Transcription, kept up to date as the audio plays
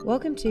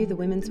Welcome to the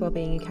Women's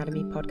Wellbeing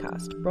Academy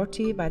podcast, brought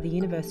to you by the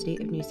University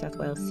of New South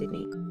Wales,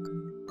 Sydney.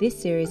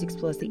 This series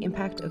explores the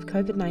impact of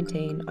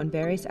COVID-19 on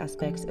various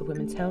aspects of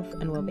women's health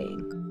and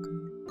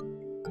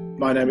wellbeing.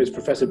 My name is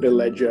Professor Bill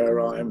Ledger.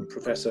 I'm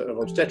Professor of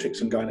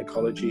Obstetrics and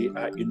Gynecology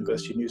at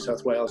University of New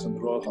South Wales and the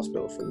Royal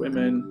Hospital for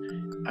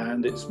Women.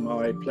 And it's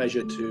my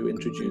pleasure to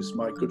introduce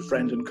my good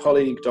friend and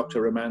colleague,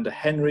 Dr. Amanda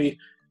Henry,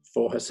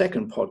 for her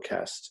second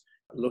podcast,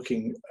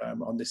 looking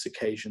on this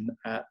occasion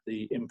at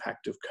the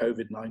impact of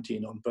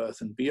COVID-19 on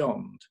birth and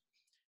beyond.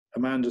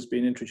 Amanda's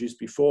been introduced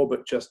before,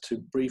 but just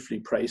to briefly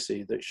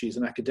précis that she's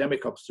an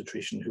academic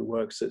obstetrician who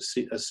works as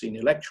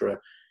senior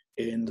lecturer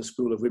in the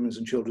School of Women's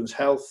and Children's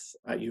Health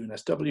at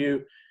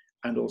UNSW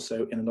and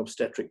also in an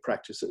obstetric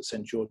practice at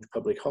St George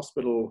Public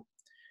Hospital.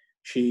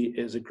 She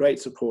is a great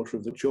supporter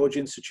of the George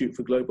Institute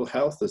for Global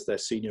Health as their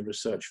senior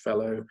research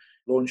fellow,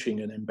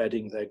 launching and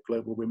embedding their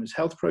Global Women's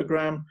Health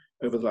Programme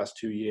over the last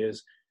 2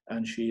 years.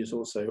 And she is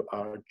also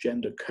our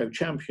gender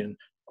co-champion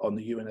on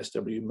the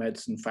UNSW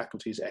Medicine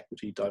Faculties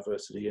Equity,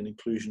 Diversity and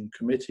Inclusion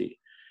Committee.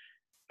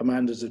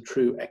 Amanda's a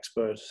true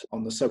expert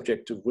on the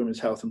subject of women's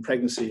health and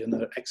pregnancy and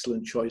an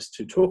excellent choice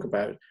to talk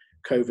about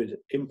COVID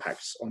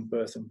impacts on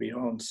birth and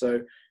beyond. So,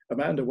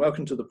 Amanda,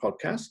 welcome to the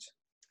podcast.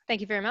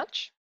 Thank you very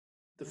much.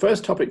 The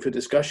first topic for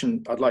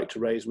discussion I'd like to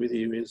raise with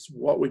you is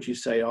what would you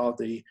say are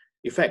the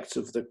effects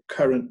of the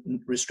current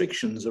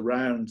restrictions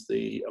around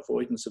the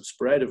avoidance of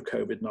spread of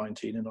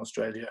COVID-19 in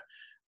Australia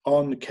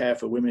on care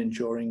for women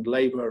during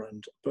labour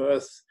and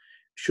birth?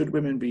 Should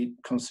women be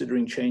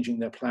considering changing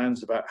their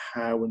plans about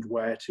how and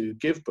where to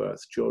give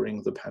birth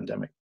during the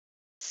pandemic?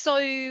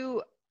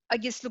 So I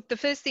guess, look, the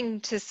first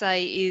thing to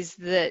say is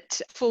that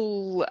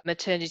full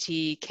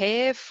maternity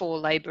care for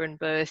labour and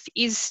birth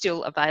is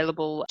still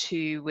available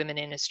to women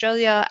in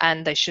Australia,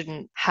 and they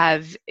shouldn't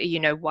have,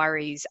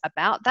 worries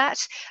about that.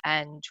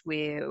 And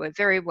we're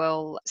very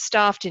well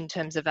staffed in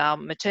terms of our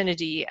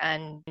maternity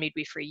and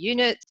midwifery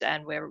units,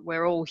 and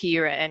we're all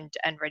here and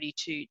ready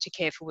to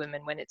care for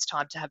women when it's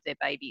time to have their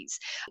babies.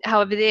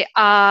 However, there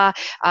are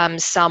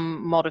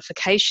some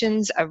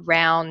modifications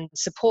around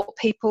support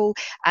people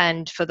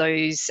and for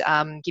those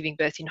giving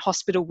birth in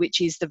hospital,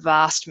 which is the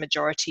vast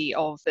majority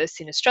of births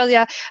in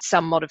Australia,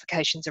 some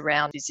modifications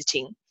around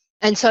visiting.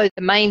 And so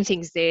the main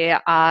things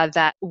there are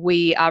that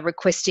we are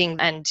requesting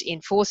and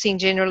enforcing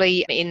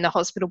generally in the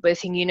hospital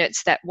birthing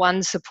units that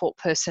one support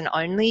person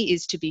only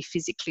is to be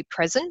physically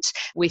present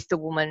with the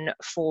woman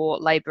for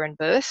labour and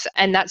birth.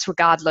 And that's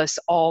regardless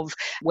of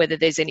whether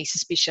there's any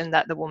suspicion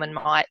that the woman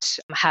might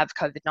have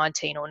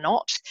COVID-19 or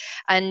not.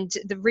 And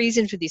the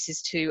reason for this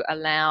is to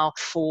allow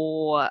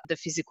for the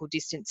physical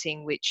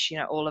distancing, which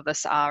all of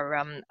us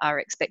are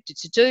expected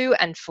to do,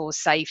 and for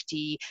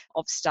safety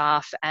of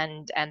staff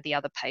and the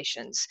other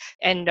patients.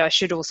 And I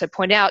should also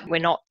point out, we're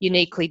not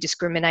uniquely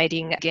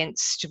discriminating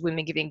against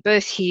women giving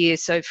birth here.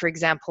 So, for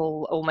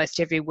example, almost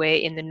everywhere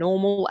in the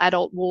normal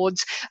adult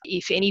wards,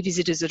 if any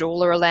visitors at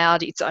all are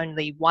allowed, it's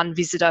only one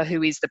visitor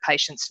who is the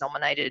patient's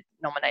nominated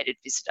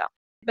visitor.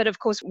 But of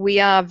course, we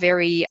are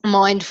very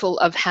mindful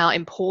of how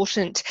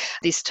important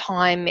this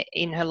time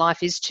in her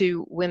life is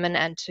to women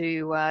and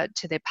to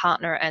their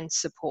partner and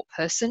support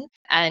person.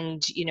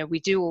 And,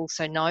 we do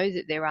also know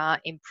that there are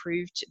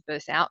improved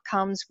birth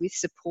outcomes with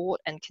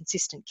support and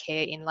consistent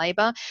care in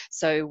labour.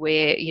 So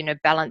we're,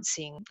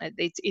 balancing,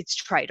 it's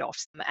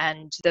trade-offs.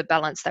 And the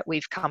balance that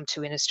we've come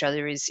to in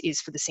Australia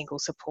is for the single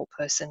support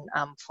person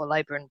for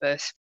labour and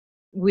birth.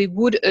 We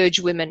would urge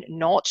women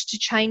not to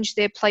change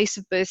their place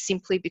of birth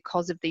simply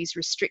because of these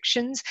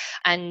restrictions,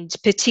 and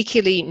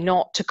particularly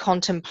not to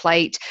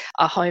contemplate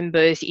a home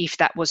birth if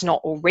that was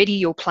not already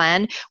your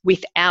plan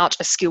without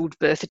a skilled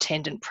birth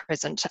attendant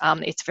present.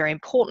 It's very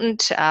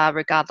important,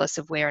 regardless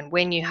of where and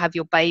when you have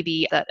your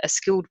baby, that a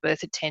skilled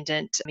birth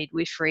attendant,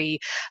 midwifery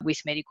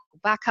with medical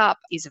backup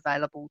is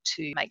available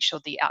to make sure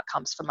the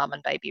outcomes for mum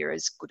and baby are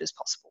as good as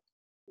possible.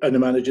 And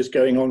Amanda, just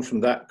going on from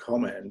that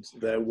comment,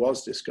 there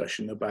was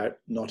discussion about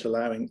not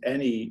allowing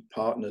any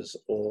partners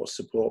or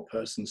support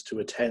persons to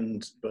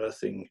attend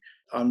birthing.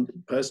 I'm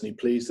personally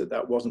pleased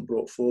that wasn't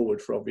brought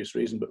forward for obvious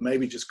reason, but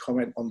maybe just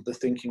comment on the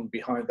thinking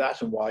behind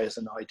that and why as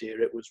an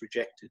idea it was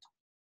rejected.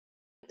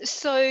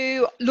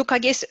 So, look, I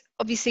guess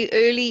obviously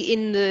early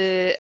in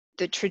the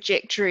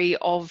trajectory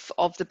of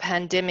the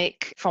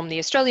pandemic from the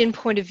Australian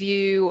point of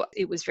view,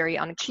 it was very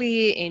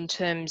unclear in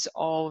terms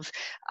of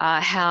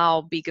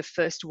how big a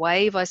first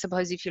wave, I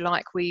suppose, if you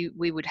like, we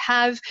would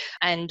have.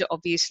 And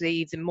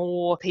obviously, the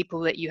more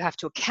people that you have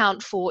to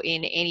account for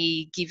in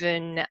any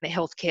given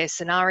healthcare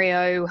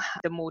scenario,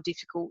 the more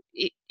difficult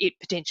it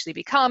potentially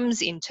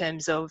becomes in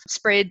terms of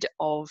spread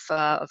of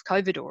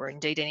COVID or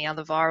indeed any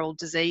other viral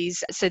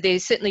disease. So there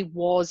certainly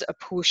was a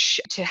push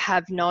to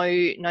have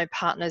no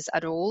partners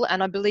at all.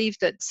 And I believe believe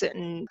that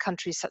certain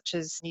countries such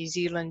as New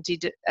Zealand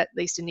did at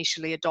least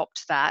initially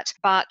adopt that.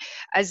 But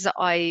as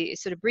I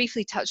sort of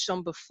briefly touched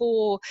on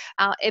before,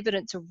 our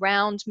evidence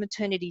around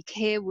maternity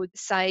care would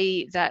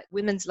say that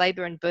women's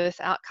labour and birth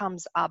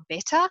outcomes are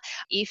better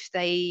if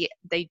they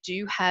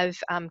do have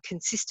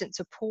consistent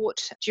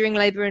support during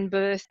labour and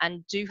birth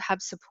and do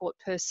have support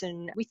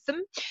person with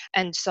them.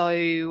 And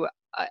so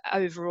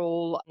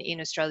overall in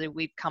Australia,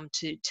 we've come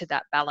to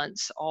that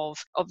balance of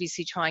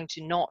obviously trying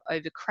to not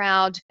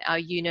overcrowd our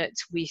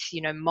units with,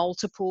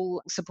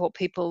 multiple support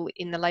people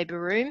in the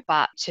labour room,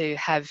 but to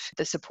have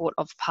the support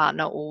of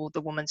partner or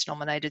the woman's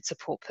nominated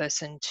support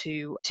person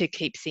to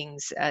keep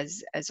things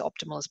as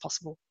optimal as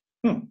possible.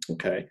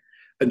 Okay.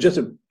 And just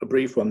a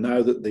brief one,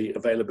 now that the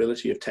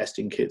availability of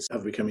testing kits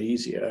have become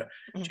easier,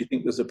 do you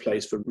think there's a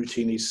place for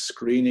routinely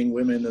screening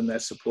women and their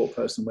support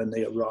person when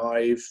they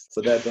arrive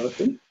for their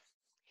birthing?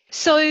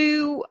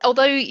 So,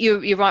 although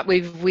you're right,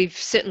 we've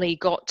certainly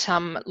got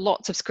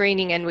lots of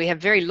screening, and we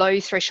have very low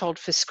threshold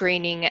for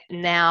screening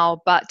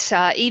now. But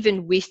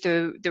even with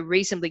the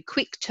reasonably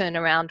quick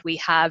turnaround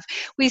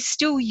we're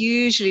still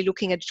usually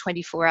looking at a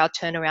 24-hour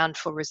turnaround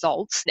for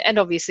results. And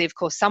obviously, of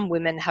course, some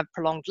women have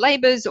prolonged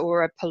labours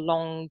or a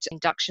prolonged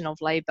induction of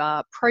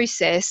labour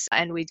process,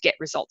 and we'd get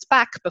results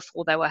back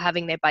before they were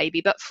having their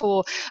baby. But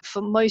for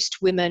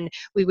most women,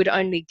 we would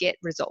only get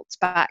results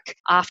back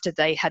after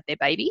they had their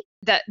baby.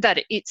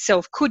 That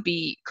itself could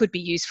be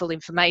useful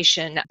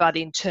information, but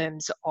in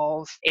terms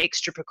of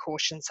extra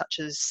precautions such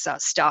as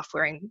staff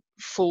wearing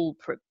full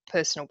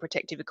personal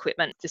protective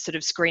equipment, the sort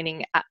of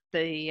screening at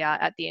the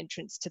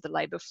entrance to the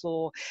labour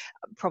floor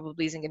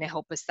probably isn't going to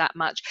help us that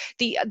much.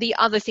 The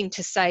other thing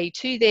to say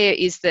too there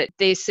is that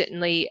there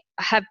certainly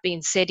have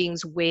been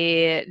settings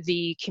where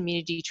the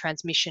community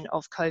transmission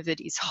of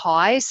COVID is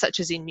high, such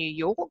as in New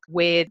York,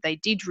 where they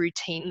did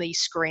routinely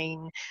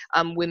screen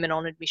women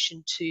on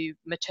admission to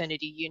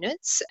maternity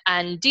units,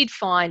 and did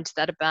find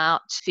that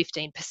about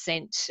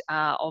 15%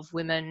 of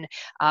women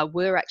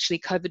were actually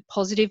COVID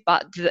positive,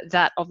 but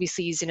that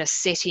obviously is in a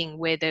setting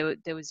where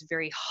there was a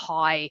very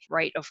high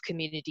rate of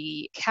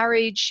community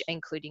carriage,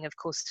 including, of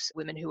course,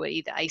 women who are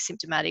either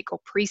asymptomatic or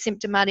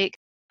pre-symptomatic.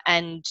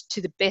 And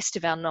to the best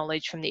of our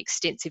knowledge from the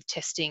extensive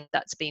testing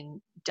that's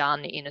been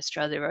done in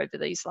Australia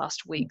over these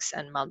last weeks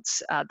and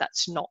months,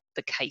 that's not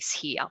the case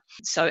here.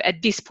 So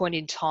at this point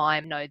in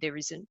time, no,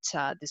 there's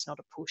not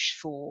a push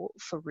for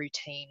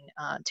routine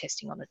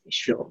testing on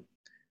admission. Sure.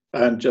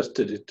 And just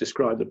to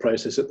describe the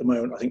process at the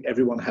moment, I think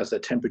everyone has their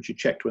temperature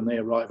checked when they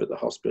arrive at the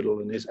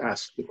hospital and is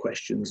asked the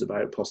questions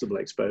about possible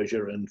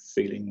exposure and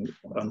feeling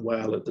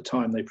unwell at the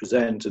time they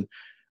present. And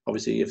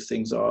obviously, if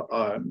things are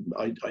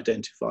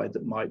identified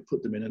that might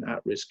put them in an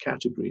at-risk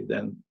category,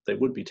 then they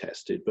would be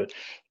tested. But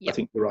yep. I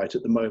think you're right.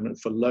 At the moment,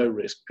 for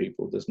low-risk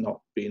people, there's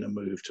not been a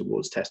move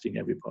towards testing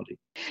everybody.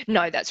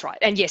 No, that's right.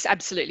 And yes,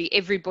 absolutely.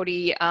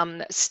 Everybody,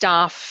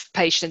 staff,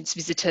 patients,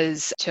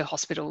 visitors to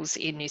hospitals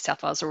in New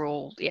South Wales are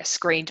all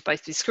screened,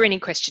 both with screening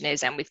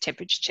questionnaires and with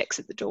temperature checks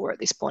at the door at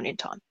this point in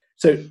time.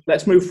 So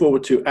let's move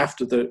forward to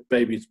after the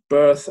baby's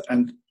birth,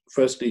 and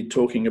firstly,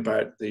 talking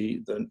about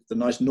the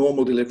nice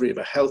normal delivery of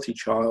a healthy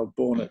child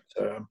born at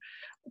term.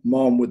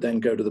 Mom would then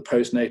go to the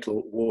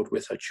postnatal ward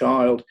with her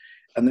child,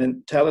 and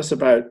then tell us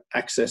about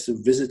access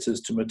of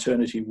visitors to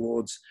maternity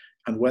wards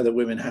and whether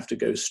women have to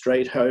go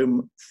straight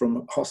home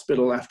from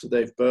hospital after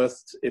they've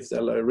birthed if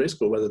they're low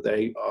risk, or whether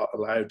they are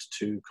allowed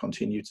to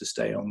continue to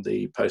stay on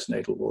the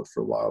postnatal ward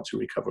for a while to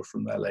recover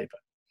from their labour.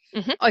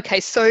 Mm-hmm. Okay,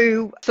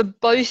 so for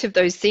both of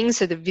those things,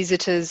 so the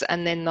visitors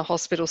and then the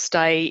hospital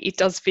stay, it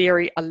does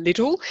vary a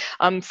little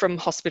from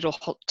hospital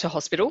to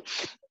hospital.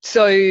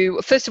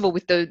 So first of all,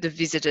 with the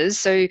visitors,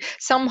 so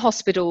some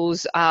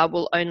hospitals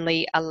will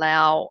only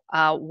allow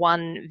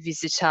one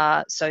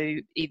visitor, so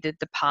either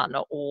the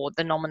partner or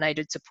the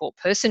nominated support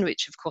person,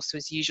 which of course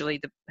was usually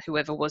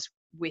whoever was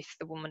with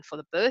the woman for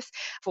the birth,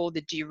 for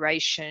the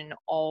duration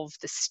of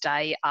the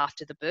stay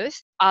after the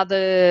birth.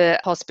 Other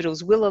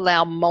hospitals will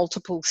allow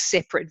multiple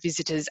separate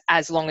visitors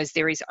as long as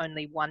there is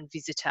only one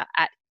visitor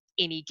at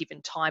any given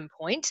time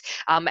point,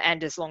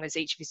 and as long as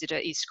each visitor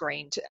is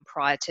screened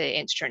prior to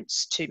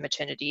entrance to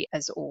maternity,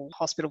 as all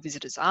hospital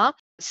visitors are.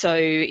 So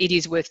it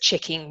is worth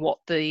checking what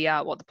the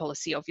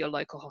policy of your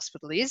local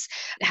hospital is.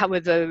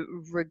 However,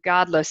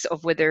 regardless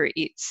of whether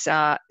it's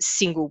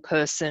single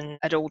person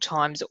at all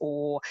times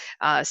or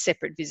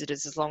separate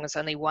visitors, as long as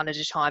only one at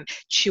a time,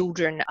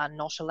 children are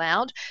not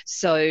allowed.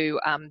 So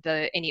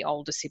any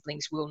older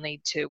siblings will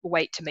need to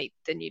wait to meet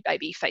the new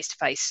baby face to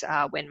face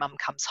when mum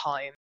comes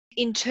home.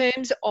 In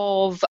terms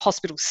of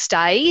hospital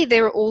stay,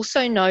 there are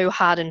also no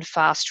hard and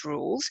fast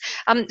rules.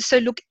 So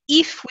look,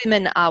 if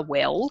women are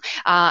well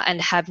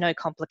and have no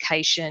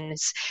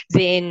complications,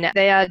 then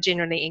they are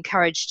generally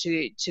encouraged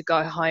to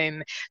go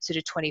home sort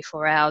of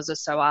 24 hours or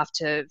so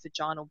after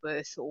vaginal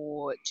birth,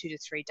 or 2 to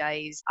 3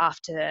 days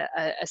after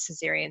a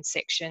caesarean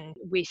section,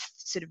 with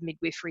sort of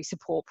midwifery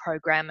support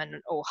program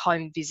or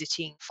home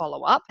visiting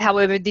follow-up.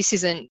 However, this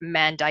isn't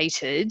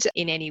mandated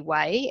in any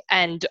way,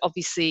 and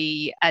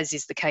obviously, as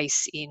is the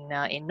case in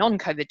in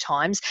non-COVID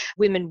times,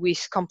 women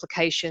with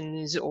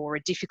complications or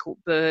a difficult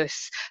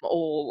birth,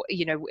 or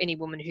any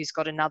woman who's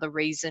got another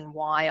reason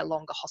why a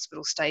longer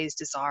hospital stay is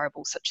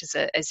desirable, such as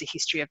a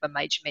history of a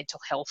major mental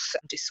health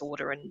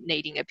disorder and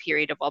needing a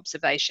period of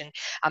observation,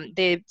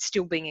 they're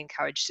still being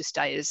encouraged to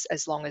stay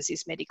as long as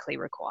is medically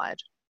required.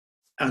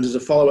 And as a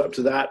follow-up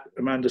to that,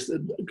 Amanda,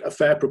 a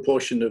fair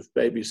proportion of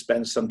babies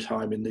spend some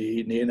time in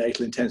the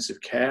neonatal intensive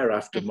care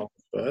after mom's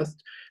birth.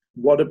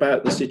 What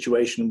about the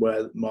situation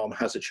where mom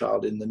has a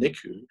child in the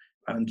NICU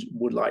and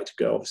would like to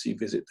go obviously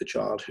visit the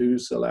child?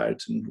 Who's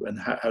allowed and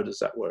how does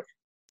that work?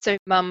 So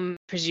mum,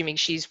 presuming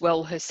she's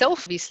well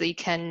herself, obviously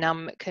can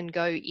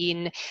go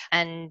in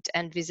and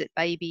visit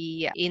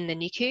baby in the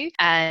NICU.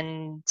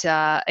 And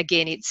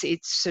again, it's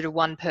sort of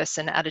one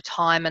person at a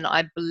time. And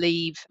I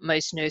believe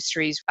most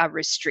nurseries are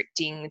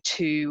restricting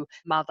to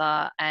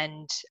mother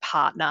and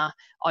partner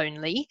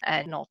only,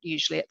 and not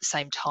usually at the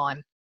same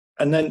time.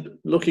 And then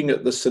looking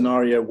at the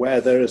scenario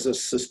where there is a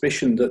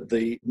suspicion that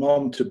the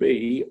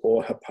mom-to-be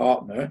or her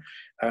partner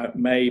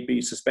may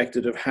be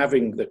suspected of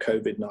having the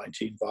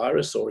COVID-19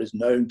 virus or is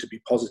known to be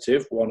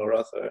positive, one or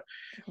other,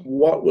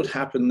 what would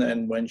happen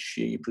then when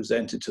she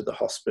presented to the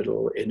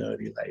hospital in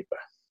early labour?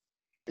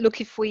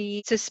 Look, if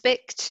we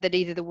suspect that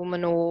either the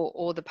woman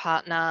or the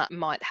partner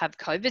might have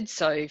COVID,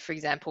 so for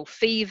example,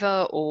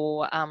 fever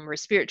or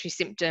respiratory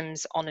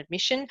symptoms on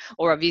admission,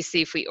 or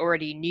obviously if we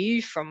already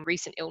knew from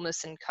recent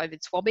illness and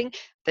COVID swabbing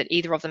that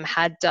either of them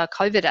had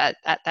COVID at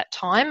that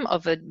time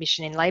of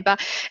admission in labour,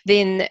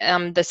 then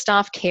the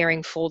staff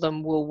caring for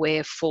them will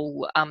wear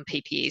full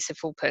PPE, so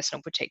full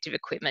personal protective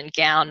equipment,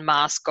 gown,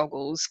 mask,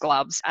 goggles,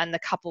 gloves, and the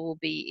couple will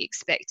be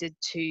expected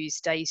to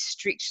stay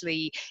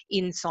strictly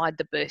inside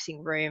the birthing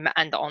room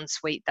and the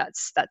ensuite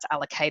that's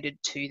allocated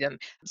to them.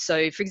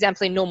 So for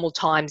example, in normal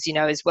times,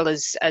 as well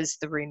as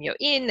the room you're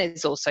in,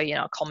 there's also,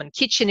 a common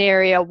kitchen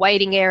area,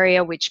 waiting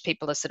area, which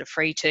people are sort of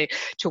free to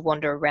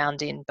wander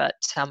around in, but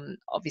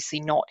obviously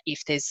not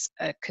if there's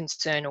a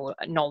concern or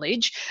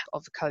knowledge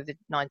of a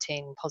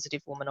COVID-19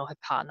 positive woman or her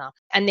partner.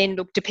 And then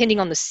look, depending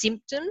on the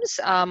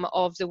symptoms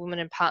of the woman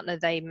and partner,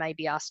 they may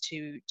be asked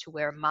to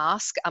wear a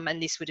mask,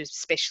 and this would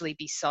especially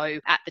be so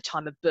at the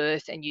time of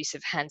birth, and use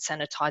of hand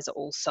sanitizer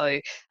also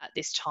at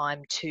this time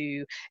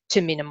to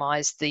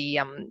minimise the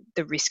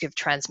risk of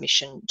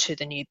transmission to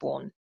the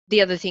newborn.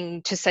 The other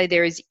thing to say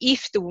there is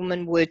if the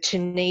woman were to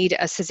need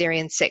a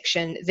caesarean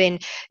section, then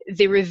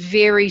there are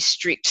very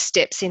strict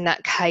steps in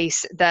that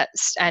case,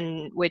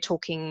 and we're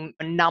talking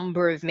a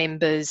number of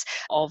members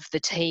of the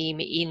team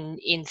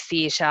in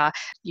theatre.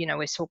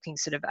 We're talking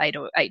sort of 8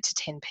 to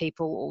 10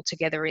 people all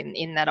together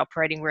in that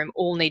operating room,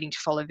 all needing to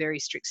follow very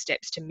strict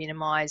steps to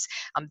minimise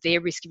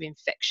their risk of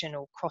infection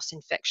or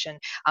cross-infection.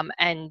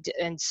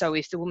 And so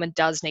if the woman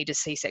does need a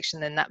C-section,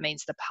 then that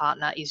means the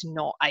partner is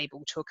not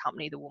able to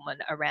accompany the woman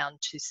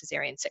around to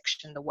caesarean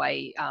section the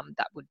way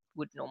that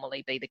would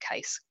normally be the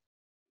case.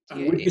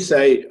 And would you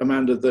say,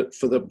 Amanda, that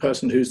for the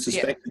person who's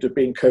suspected of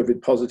being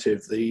COVID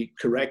positive, the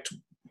correct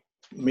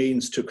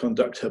means to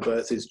conduct her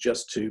birth is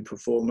just to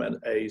perform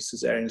a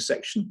caesarean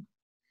section?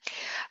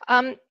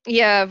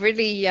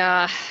 Really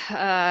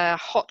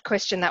hot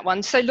question, that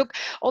one. So look,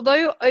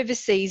 although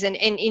overseas and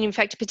in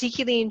fact,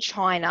 particularly in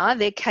China,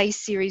 their case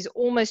series,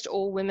 almost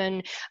all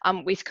women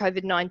with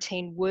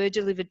COVID-19 were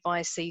delivered by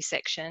a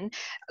C-section.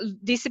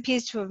 This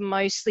appears to have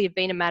mostly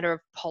been a matter of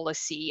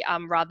policy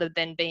rather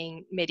than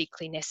being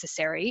medically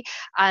necessary.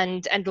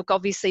 And look,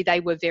 obviously they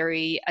were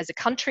as a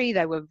country,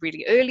 they were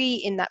really early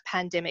in that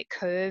pandemic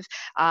curve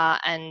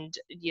and,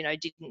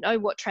 didn't know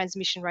what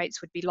transmission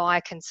rates would be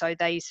like. And so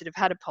they sort of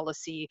had a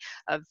policy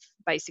of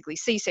basically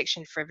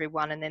C-section for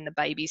everyone, and then the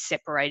baby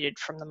separated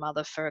from the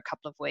mother for a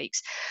couple of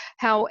weeks.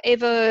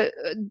 However,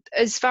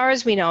 as far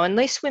as we know,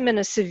 unless women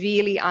are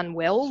severely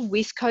unwell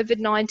with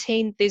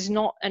COVID-19, there's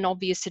not an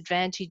obvious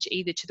advantage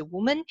either to the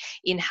woman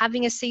in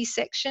having a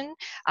C-section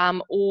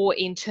or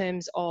in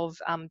terms of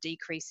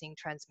decreasing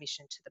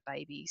transmission to the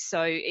baby.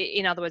 So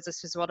in other words,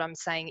 this is what I'm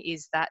saying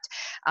is that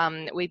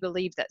we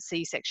believe that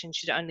C-section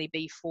should only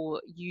be for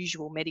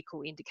usual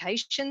medical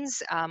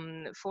indications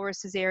for a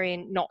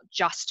caesarean, not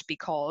just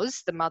because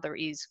the mother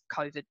is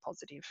COVID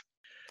positive.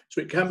 So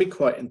it can be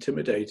quite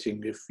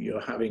intimidating if you're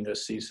having a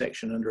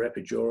C-section under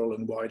epidural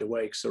and wide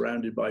awake,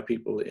 surrounded by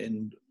people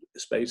in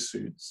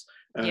spacesuits.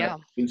 I've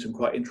seen some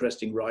quite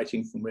interesting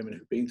writing from women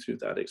who've been through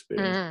that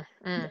experience.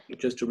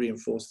 Just to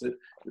reinforce that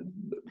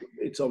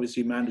it's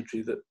obviously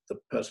mandatory that the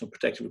personal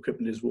protective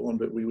equipment is worn,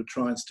 but we would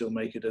try and still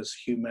make it as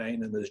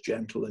humane and as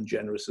gentle and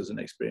generous as an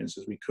experience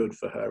as we could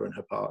for her and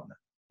her partner.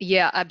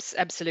 Yeah,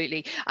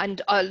 absolutely.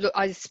 And look,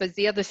 I suppose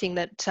the other thing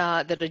that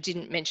I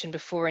didn't mention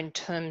before in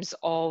terms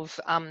of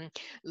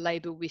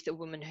labour with a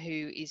woman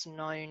who is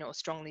known or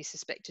strongly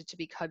suspected to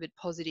be COVID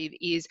positive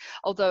is,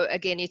 although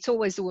again, it's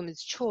always the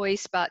woman's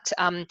choice, but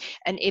an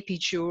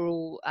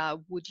epidural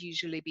would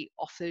usually be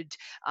offered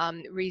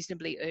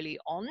reasonably early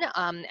on.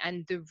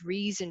 And the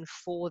reason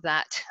for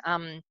that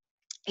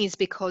is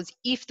because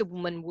if the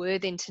woman were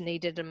then to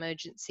need an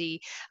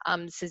emergency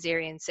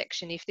caesarean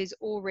section, if there's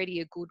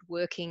already a good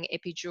working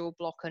epidural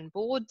block on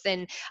board,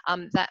 then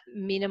that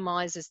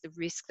minimises the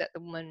risk that the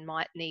woman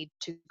might need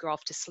to go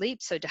off to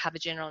sleep, so to have a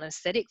general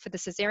anaesthetic for the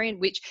caesarean,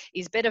 which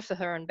is better for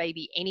her and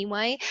baby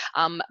anyway,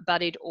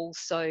 but it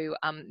also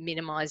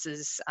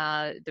minimises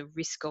the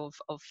risk of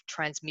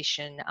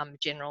transmission.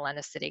 General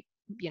anaesthetic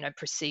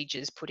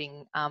procedures,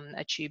 putting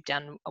a tube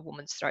down a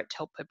woman's throat to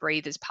help her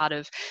breathe as part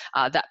of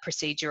that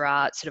procedure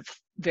are sort of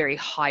very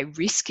high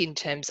risk in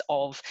terms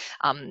of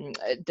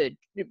the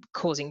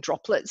causing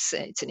droplets.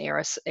 It's an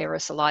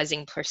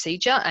aerosolizing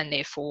procedure and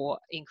therefore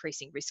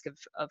increasing risk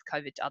of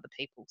COVID to other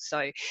people.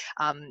 So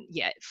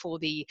for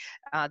the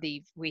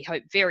we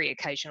hope very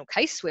occasional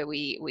case where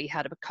we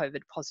had a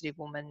COVID positive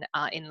woman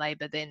in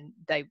labour, then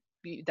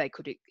they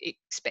could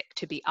expect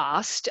to be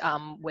asked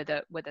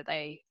whether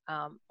they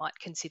might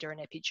consider an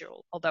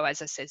epidural. Although,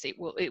 as I says, it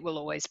will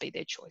always be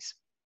their choice.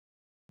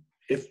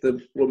 If the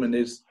woman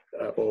is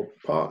or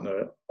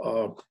partner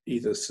are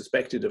either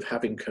suspected of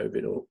having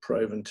COVID or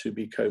proven to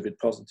be COVID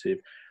positive,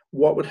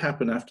 what would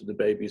happen after the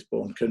baby is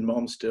born? Can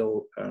mom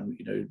still,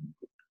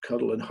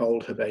 cuddle and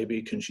hold her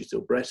baby? Can she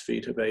still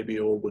breastfeed her baby,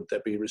 or would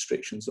there be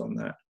restrictions on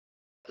that?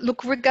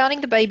 Look, regarding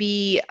the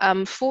baby,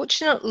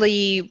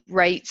 fortunately,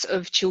 rates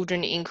of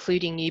children,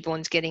 including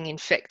newborns, getting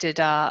infected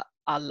are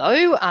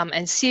low,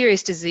 and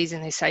serious disease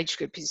in this age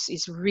group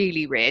is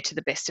really rare to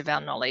the best of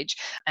our knowledge.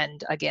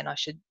 And again, I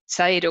should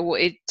say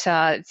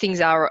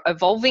things are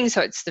evolving.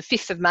 So it's the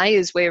 5th of May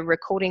as we're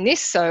recording this.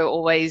 So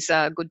always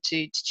good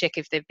to check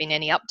if there've been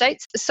any updates.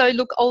 So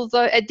look,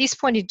 although at this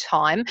point in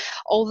time,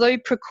 although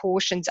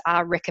precautions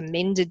are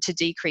recommended to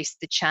decrease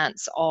the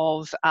chance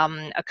of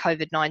a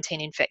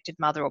COVID-19 infected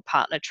mother or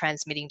partner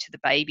transmitting to the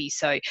baby.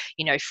 So,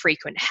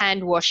 frequent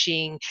hand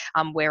washing,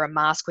 wear a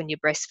mask when you're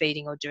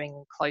breastfeeding or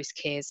doing close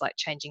cares like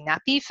changing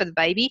nappy for the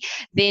baby,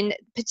 then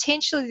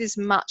potentially there's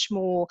much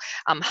more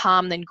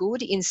harm than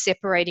good in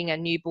separating a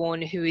newborn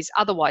who is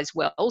otherwise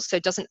well, so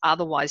doesn't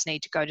otherwise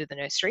need to go to the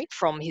nursery,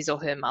 from his or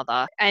her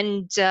mother.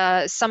 And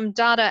some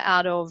data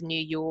out of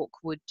New York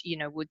would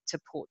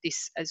support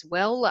this as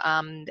well.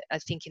 I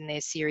think in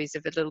their series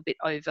of a little bit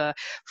over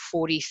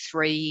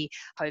 43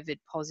 COVID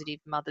positive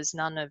mothers,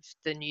 none of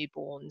the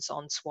newborns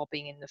on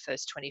swabbing in the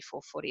first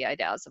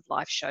 48 hours of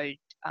life showed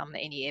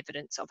any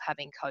evidence of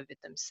having COVID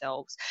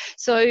themselves.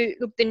 So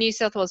look, the New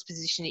South Wales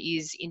position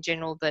is in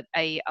general that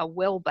a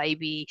well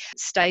baby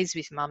stays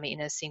with mum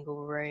in a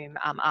single room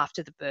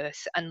after the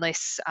birth,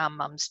 unless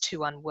mum's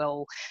too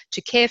unwell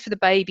to care for the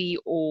baby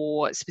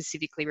or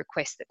specifically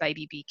request that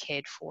baby be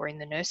cared for in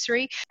the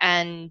nursery.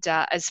 And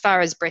as far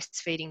as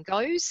breastfeeding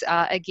goes,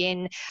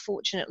 again,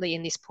 fortunately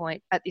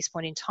at this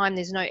point in time,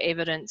 there's no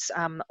evidence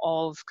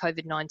of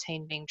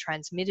COVID-19 being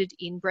transmitted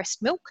in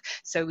breast milk.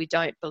 So we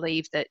don't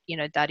believe that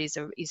that is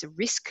a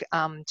risk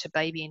to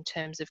baby in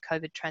terms of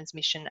COVID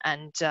transmission.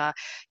 And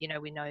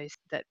we know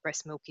that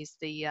breast milk is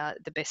the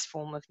best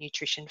form of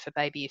nutrition for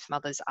baby if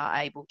mothers are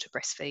able to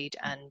breastfeed,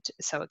 and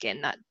so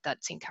again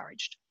that's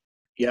encouraged.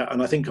 Yeah,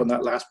 and I think on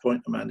that last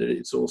point, Amanda,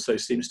 it also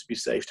seems to be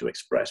safe to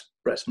express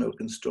breast milk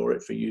and store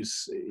it for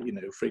use,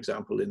 for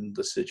example, in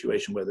the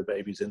situation where the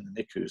baby's in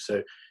the NICU.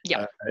 So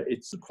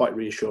it's quite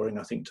reassuring,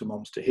 I think, to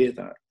moms to hear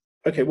that.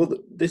 Okay, well,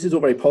 this is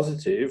all very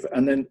positive.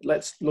 And then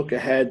let's look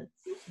ahead.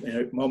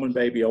 Mom and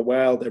baby are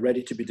well, they're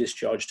ready to be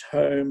discharged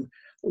home.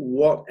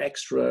 What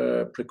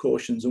extra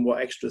precautions and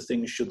what extra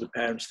things should the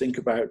parents think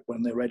about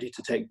when they're ready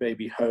to take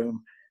baby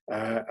home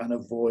and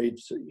avoid,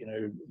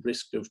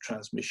 risk of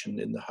transmission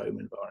in the home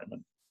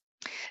environment?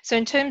 So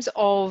in terms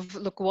of,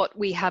 what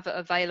we have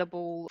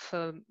available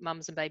for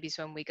mums and babies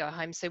when we go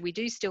home, so we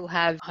do still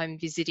have home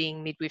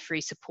visiting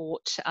midwifery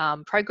support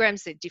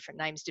programs. They're different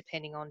names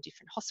depending on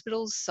different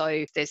hospitals.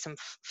 So there's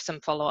some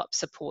follow-up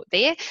support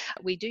there.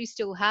 We do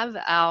still have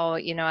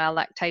our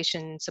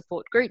lactation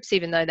support groups,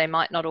 even though they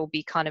might not all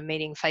be kind of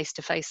meeting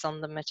face-to-face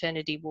on the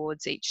maternity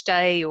wards each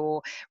day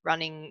or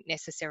running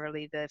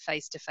necessarily the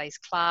face-to-face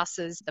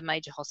classes. The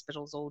major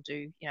hospitals all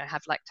do,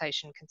 have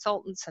lactation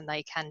consultants, and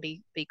they can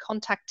be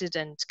contacted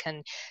and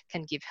can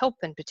give help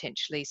and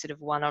potentially sort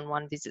of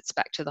one-on-one visits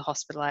back to the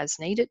hospital as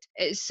needed.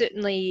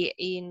 Certainly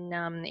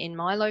in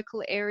my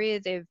local area,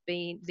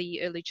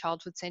 the early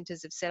childhood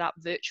centres have set up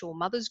virtual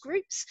mothers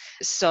groups.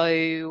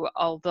 So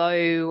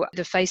although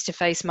the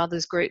face-to-face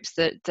mothers groups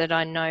that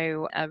I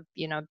know are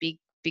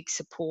big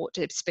support,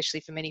 especially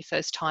for many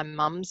first-time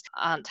mums,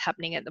 aren't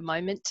happening at the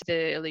moment.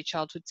 The early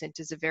childhood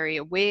centres are very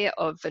aware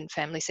of, and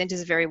family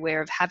centres are very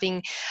aware of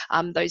having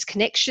those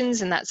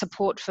connections and that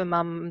support for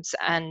mums,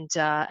 and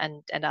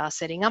are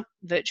setting up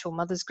virtual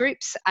mothers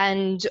groups.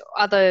 And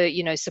other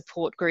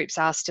support groups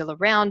are still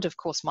around. Of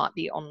course, might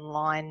be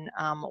online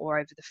or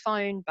over the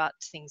phone, but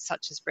things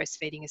such as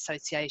Breastfeeding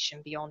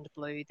Association, Beyond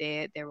Blue,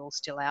 they're all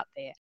still out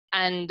there.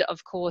 And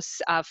of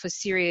course, for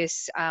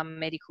serious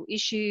medical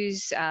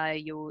issues,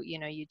 your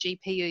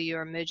GP or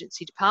your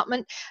emergency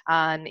department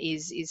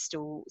is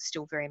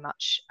still very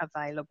much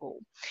available.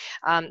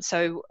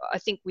 So I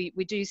think we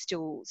do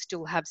still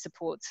have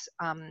supports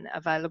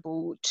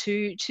available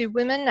to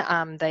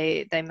women.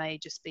 They may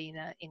just be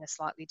in a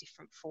slightly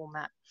different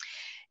format.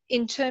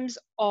 In terms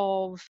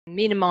of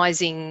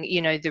minimising,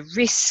 the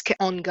risk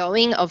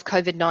ongoing of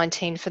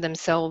COVID-19 for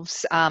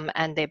themselves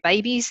and their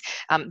babies,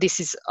 this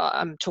is,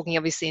 I'm talking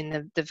obviously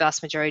in the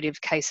vast majority of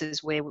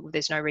cases where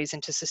there's no reason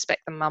to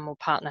suspect the mum or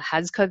partner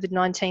has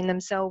COVID-19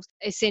 themselves.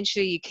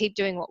 Essentially, you keep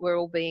doing what we're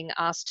all being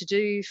asked to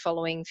do,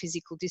 following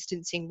physical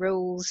distancing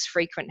rules,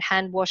 frequent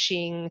hand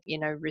washing,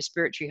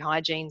 respiratory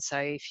hygiene. So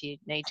if you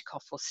need to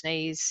cough or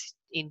sneeze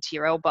into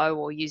your elbow,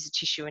 or use a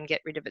tissue and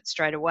get rid of it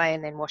straight away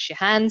and then wash your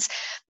hands.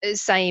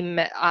 Same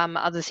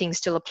other things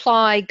still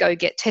apply. Go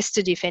get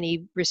tested if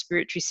any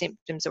respiratory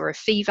symptoms or a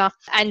fever.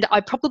 And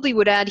I probably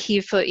would add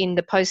here, for in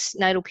the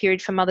postnatal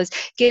period for mothers,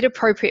 get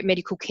appropriate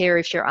medical care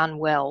if you're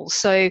unwell.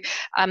 So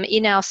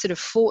in our sort of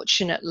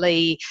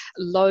fortunately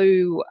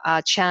low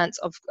chance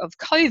of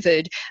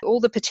COVID,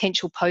 all the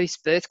potential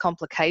post-birth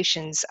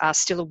complications are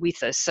still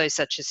with us. So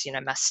such as,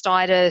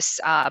 mastitis,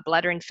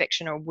 bladder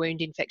infection or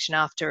wound infection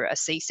after a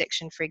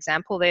C-section, for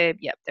example, they're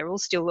all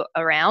still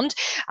around.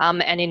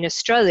 And in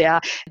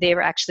Australia,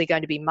 they're actually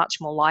going to be much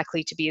more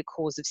likely to be a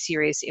cause of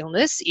serious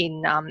illness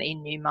in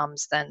new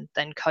mums than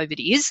COVID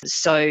is.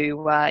 So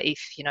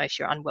if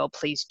you're unwell,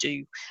 please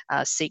do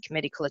seek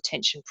medical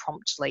attention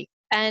promptly.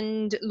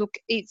 And look,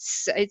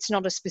 it's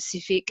not a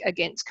specific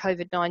against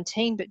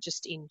COVID-19, but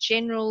just in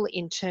general,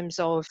 in terms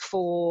of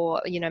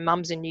for,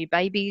 mums and new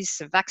babies,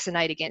 so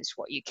vaccinate against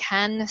what you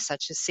can,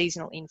 such as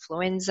seasonal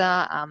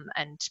influenza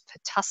and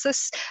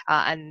pertussis.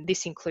 And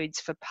this includes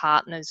for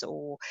partners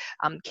or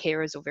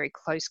carers or very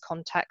close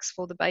contacts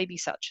for the baby,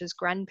 such as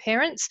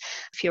grandparents,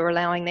 if you're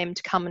allowing them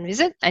to come and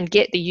visit, and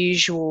get the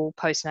usual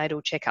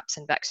postnatal checkups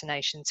and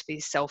vaccinations for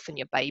yourself and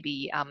your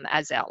baby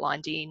as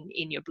outlined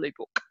in your Blue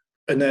Book.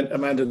 And then,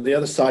 Amanda, the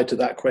other side to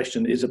that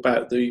question is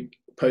about the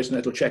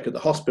postnatal check at the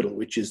hospital,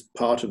 which is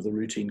part of the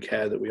routine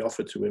care that we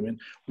offer to women.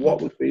 What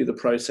would be the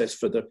process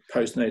for the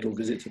postnatal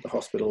visit to the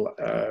hospital,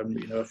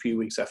 a few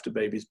weeks after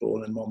baby's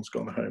born and mom's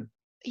gone home?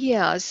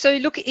 Yeah, so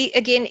look,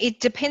 it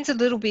depends a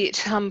little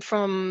bit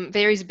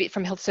varies a bit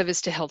from health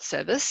service to health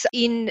service.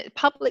 In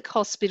public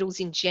hospitals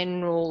in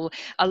general,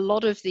 a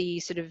lot of the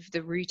sort of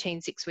the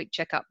routine 6-week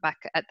checkup back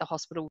at the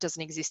hospital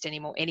doesn't exist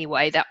anymore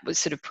anyway. That was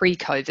sort of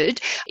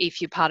pre-COVID. If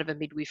you're part of a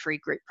midwifery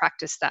group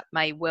practice, that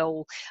may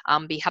well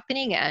be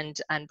happening and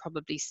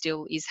probably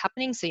still is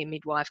happening, so your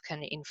midwife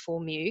can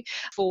inform you.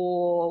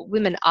 For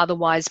women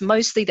otherwise,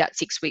 mostly that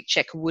 6-week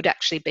check would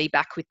actually be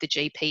back with the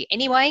GP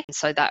anyway,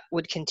 so that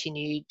would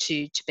continue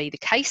to be the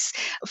case.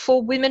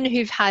 For women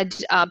who've had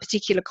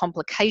particular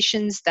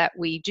complications that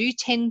we do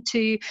tend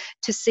to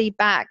see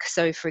back,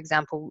 so for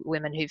example,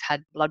 women who've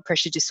had blood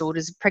pressure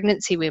disorders of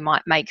pregnancy, we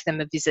might make them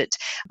a visit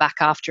back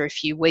after a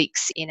few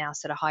weeks in our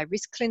sort of high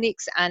risk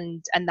clinics,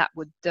 and that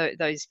would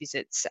those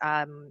visits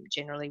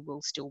generally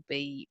will still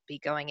be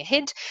going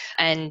ahead.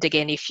 And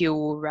again, if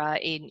you're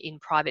in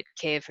private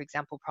care, for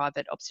example,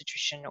 private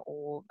obstetrician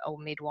or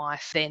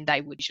midwife, then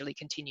they would usually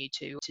continue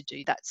to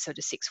do that sort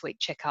of 6-week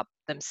checkup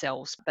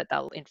themselves, but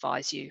they'll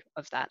advise you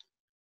of that.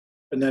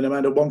 And then,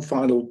 Amanda, one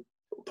final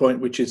point,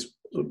 which is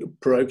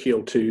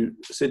parochial to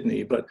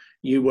Sydney, but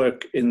you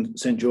work in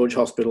St George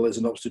Hospital as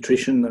an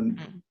obstetrician, and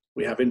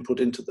we have input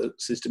into the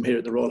system here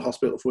at the Royal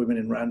Hospital for Women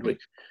in Randwick.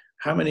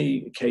 How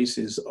many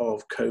cases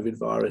of COVID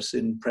virus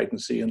in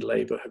pregnancy and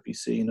labour have you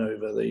seen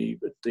over the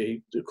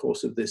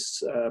course of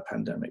this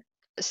pandemic?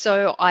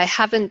 So I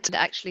haven't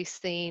actually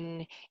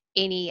seen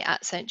any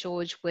at St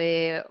George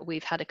where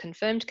we've had a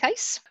confirmed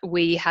case.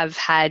 We have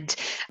had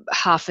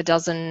half a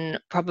dozen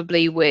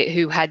probably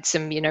who had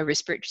some,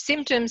 respiratory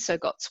symptoms, so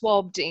got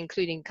swabbed,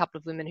 including a couple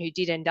of women who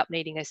did end up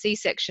needing a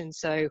C-section.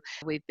 So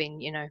we've been,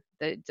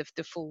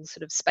 the full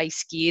sort of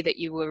space gear that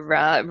you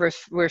were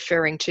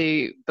referring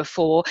to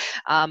before.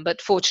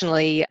 But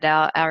fortunately,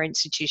 at our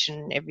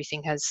institution,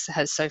 everything has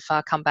so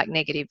far come back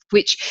negative,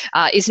 which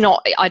is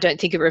not, I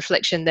don't think, a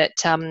reflection that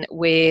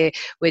we're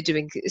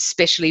doing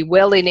especially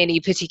well in any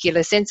particular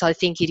sense. I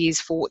think it is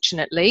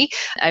fortunately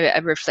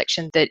a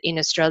reflection that in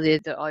Australia,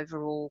 the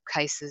overall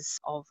cases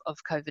of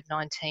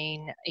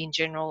COVID-19 in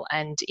general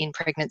and in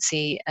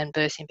pregnancy and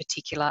birth in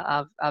particular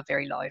are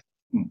very low.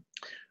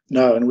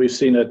 No, and we've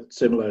seen a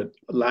similar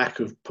lack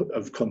of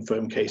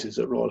confirmed cases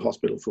at Royal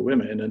Hospital for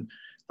Women, and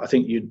I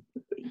think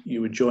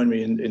you would join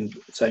me in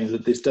saying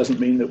that this doesn't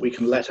mean that we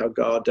can let our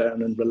guard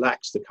down and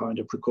relax the kind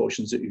of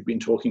precautions that you've been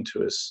talking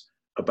to us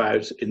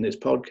about in this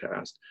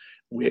podcast.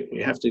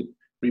 We have to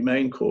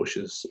remain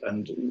cautious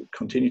and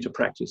continue to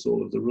practice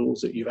all of the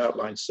rules that you've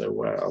outlined so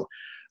well,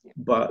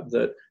 but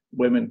that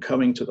women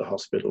coming to the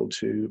hospital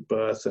to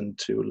birth and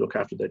to look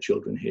after their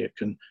children here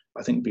can,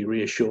 I think, be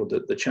reassured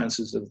that the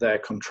chances of their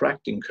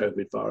contracting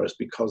COVID virus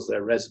because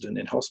they're resident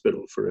in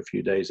hospital for a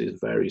few days is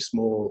very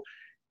small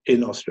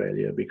in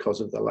Australia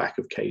because of the lack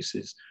of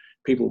cases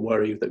people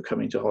worry that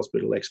coming to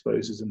hospital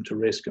exposes them to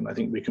risk, and I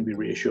think we can be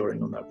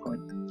reassuring on that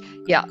point.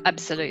 Yeah,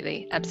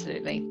 absolutely.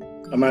 Absolutely.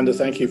 Amanda,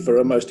 thank you for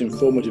a most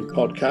informative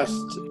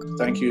podcast.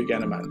 Thank you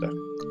again, Amanda.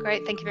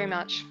 Great. Thank you very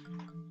much.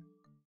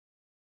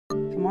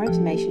 For more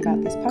information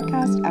about this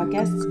podcast, our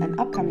guests, and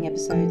upcoming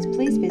episodes,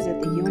 please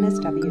visit the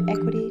UNSW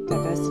Equity,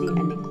 Diversity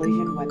and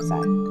Inclusion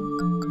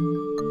website.